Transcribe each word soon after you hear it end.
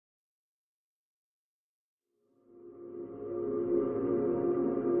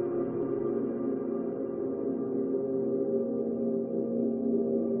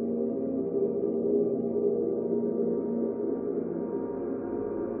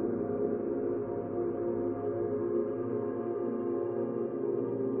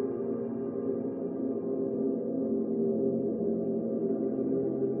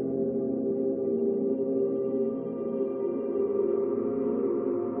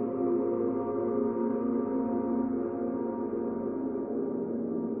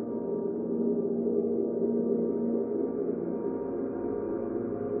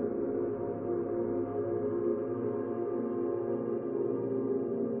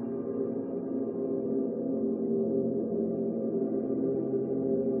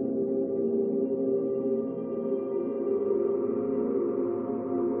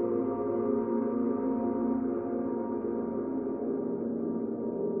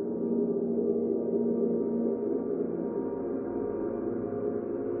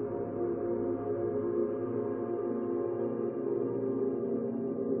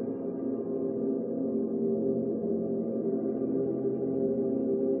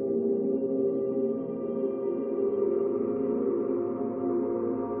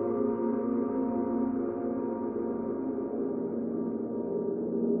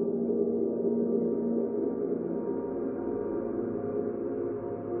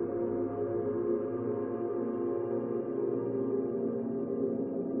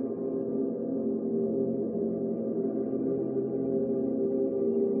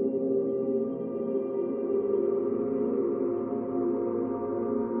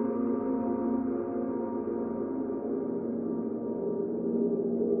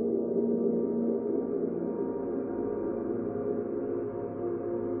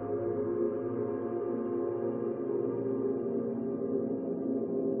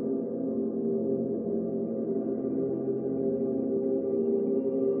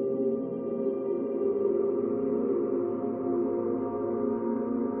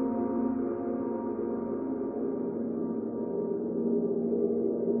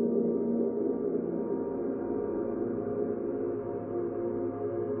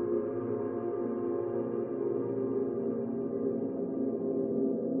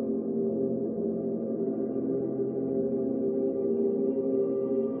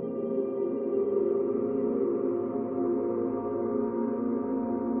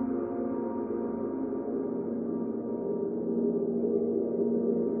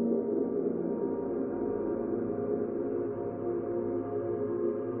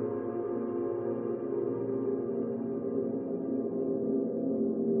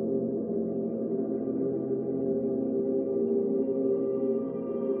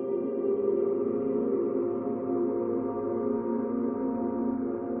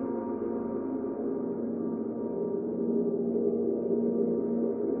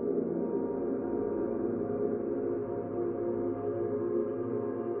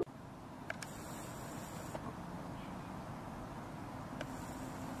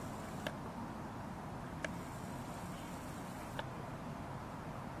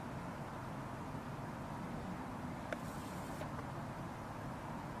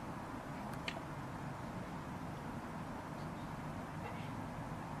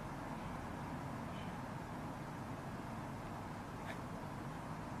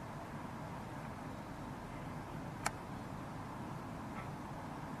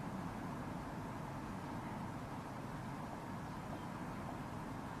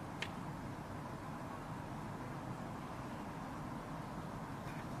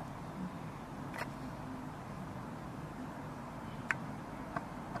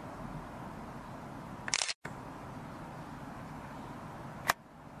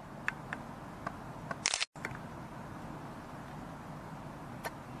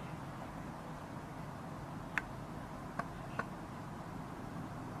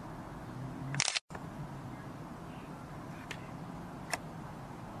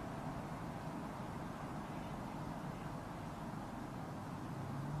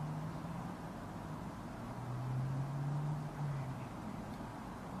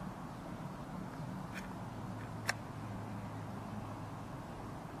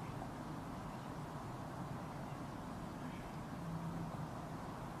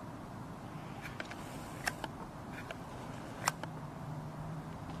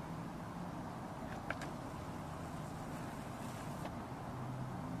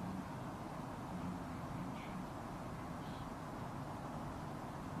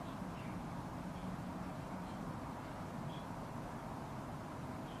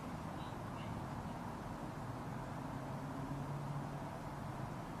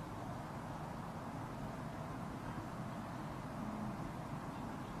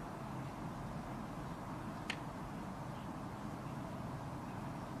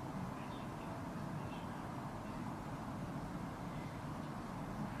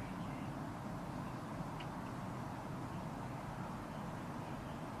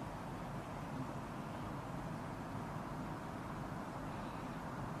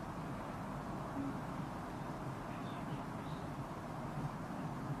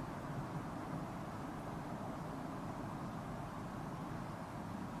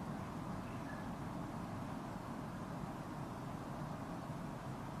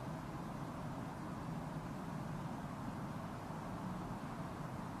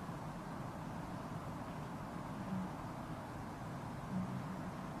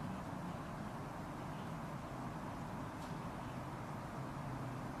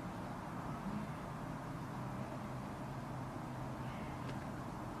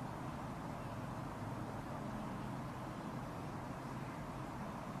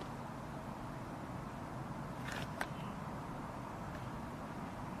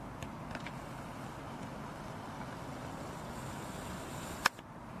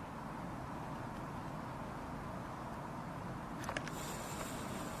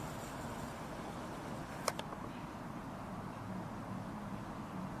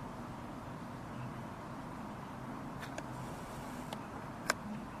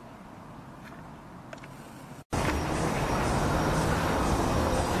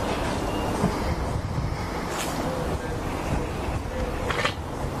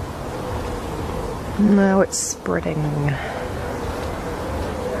Now it's spreading.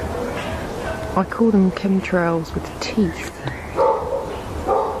 I call them chemtrails with teeth.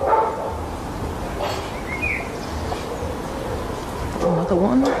 Another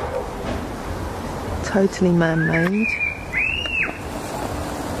one. Totally man-made.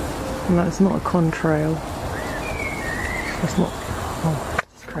 And that's not a contrail. That's not... Oh,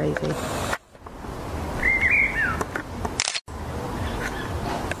 it's crazy.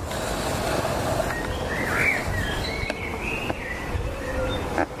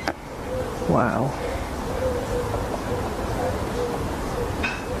 Wow.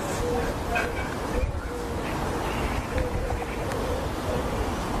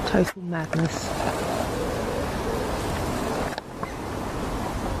 Total madness.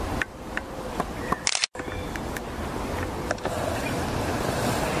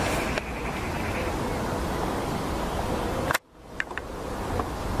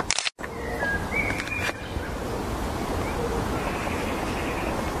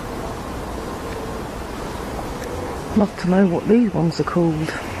 Love to know what these ones are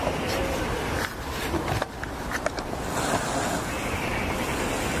called.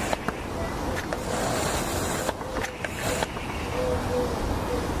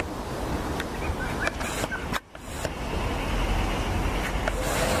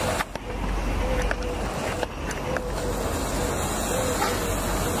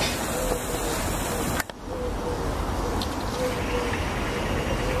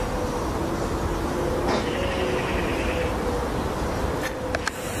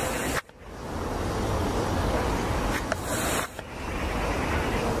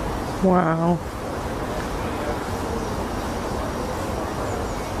 Wow.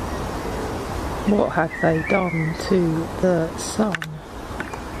 What have they done to the sun?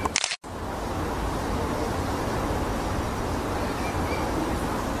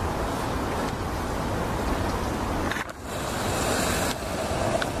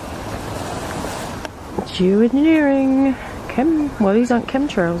 Geoengineering. Well, these aren't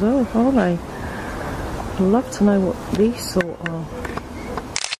chemtrails, are they? I'd love to know what these sort are.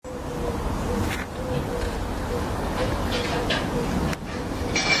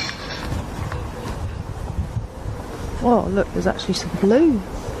 Oh, look, there's actually some blue.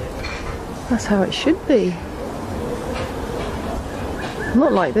 That's how it should be.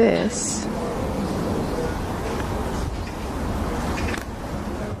 Not like this.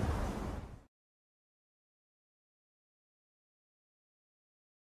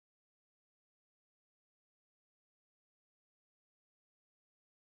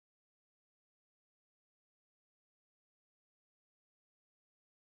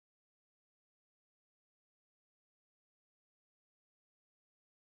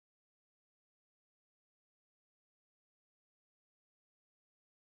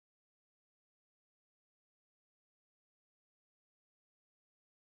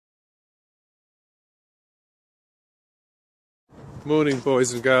 Morning,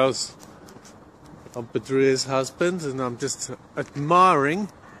 boys and girls. I'm Badria's husband, and I'm just admiring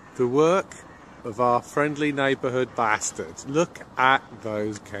the work of our friendly neighbourhood bastards. Look at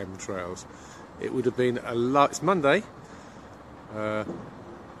those chemtrails. It would have been a lot. It's Monday.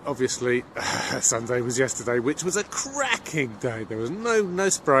 Obviously, Sunday was yesterday, which was a cracking day. There was no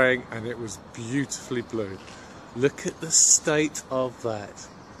spraying, and it was beautifully blue. Look at the state of that.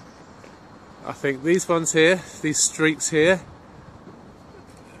 I think these ones here, these streaks here.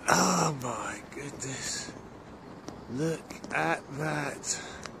 Oh my goodness, look at that.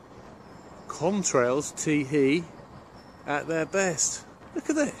 Contrails, tee-hee, at their best. Look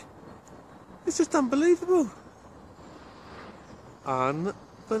at that. It's just unbelievable.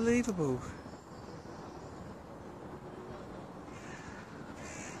 Unbelievable.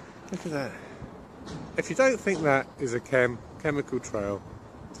 Look at that. If you don't think that is a chemical trail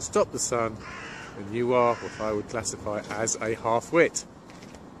to stop the sun, then you are what I would classify as a half-wit.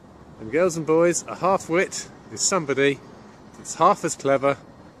 And girls and boys, a half-wit is somebody that's half as clever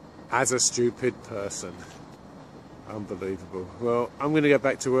as a stupid person. Unbelievable. Well, I'm going to go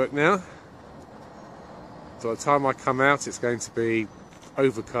back to work now. By the time I come out, it's going to be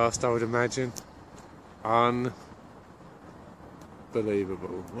overcast, I would imagine. Unbelievable.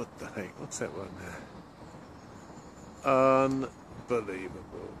 What the heck? What's that one there?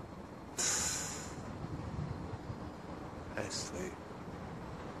 Unbelievable. Ashley.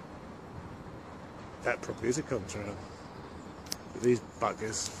 That probably is a contrail. But these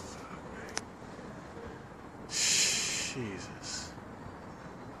buggers. Jeez.